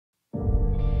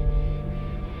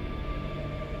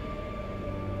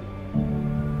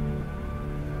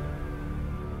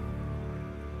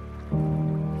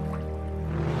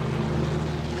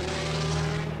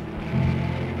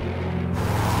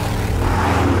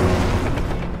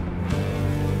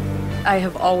I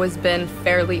have always been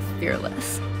fairly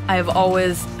fearless. I have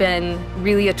always been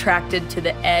really attracted to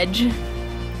the edge.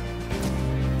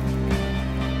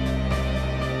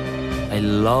 I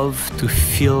love to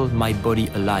feel my body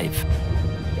alive.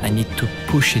 I need to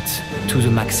push it to the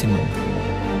maximum.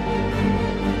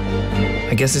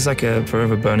 I guess it's like a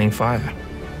forever burning fire.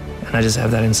 And I just have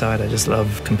that inside. I just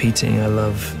love competing. I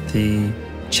love the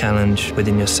challenge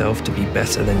within yourself to be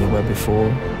better than you were before.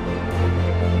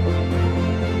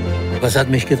 Was hat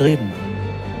mich getrieben?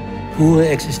 Pure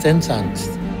Existenzangst.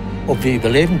 Ob wir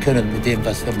überleben können mit dem,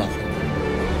 was wir machen.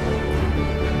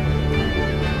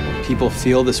 People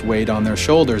feel this weight on their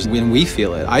shoulders. When we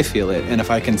feel it, I feel it. And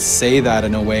if I can say that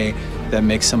in a way that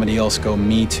makes somebody else go,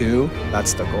 me too,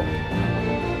 that's the goal.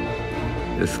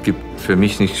 Es gibt für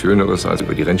mich nichts Schöneres, als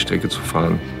über die Rennstrecke zu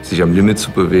fahren, sich am Limit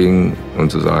zu bewegen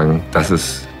und zu sagen, das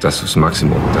ist das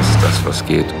Maximum, das ist das, was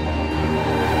geht.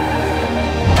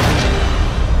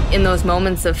 In those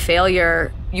moments of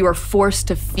failure, you are forced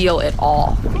to feel it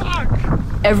all.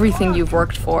 Everything you've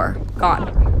worked for, gone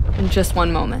in just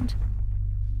one moment.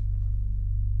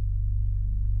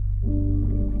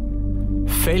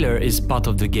 Failure is part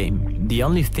of the game. The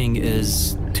only thing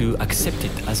is to accept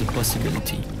it as a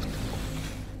possibility.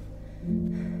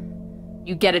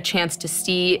 You get a chance to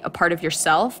see a part of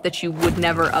yourself that you would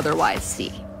never otherwise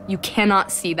see. You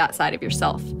cannot see that side of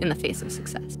yourself in the face of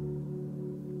success.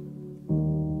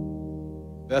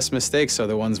 Best mistakes are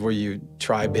the ones where you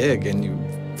try big and you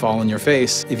fall on your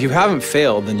face. If you haven't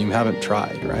failed, then you haven't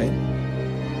tried, right?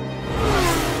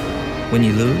 When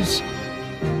you lose,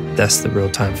 that's the real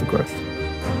time for growth.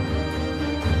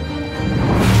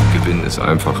 Gewinnen ist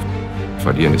einfach,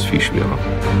 verlieren ist viel schwerer.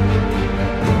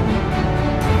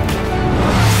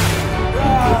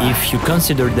 If you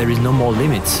consider there is no more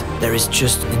limits, there is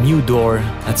just a new door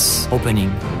that's opening.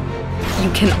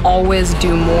 You can always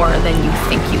do more than you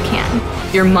think you can.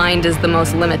 Your mind is the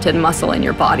most limited muscle in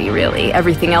your body, really.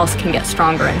 Everything else can get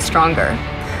stronger and stronger.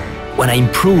 When I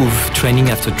improve training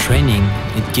after training,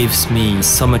 it gives me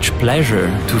so much pleasure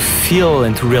to feel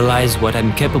and to realize what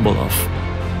I'm capable of.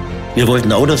 Wir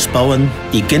wollten Autos bauen,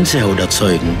 die Gänsehaut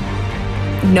erzeugen.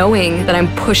 Knowing that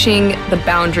I'm pushing the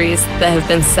boundaries that have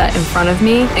been set in front of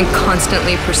me and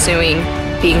constantly pursuing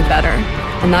being better.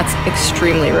 And that's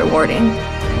extremely rewarding.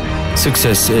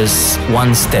 Success is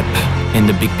one step in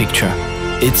the big picture.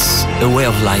 It's a way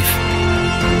of life.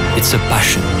 It's a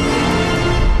passion.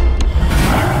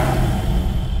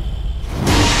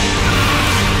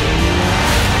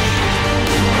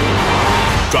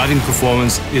 Driving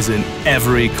performance is in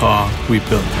every car we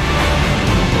build.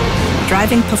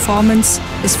 Driving performance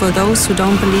is for those who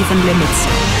don't believe in limits.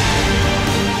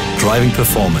 Driving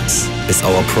performance is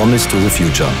our promise to the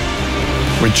future.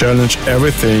 We challenge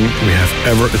everything we have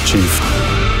ever achieved.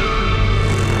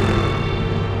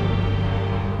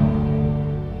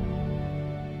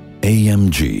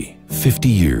 AMG, 50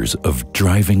 years of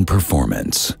driving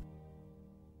performance.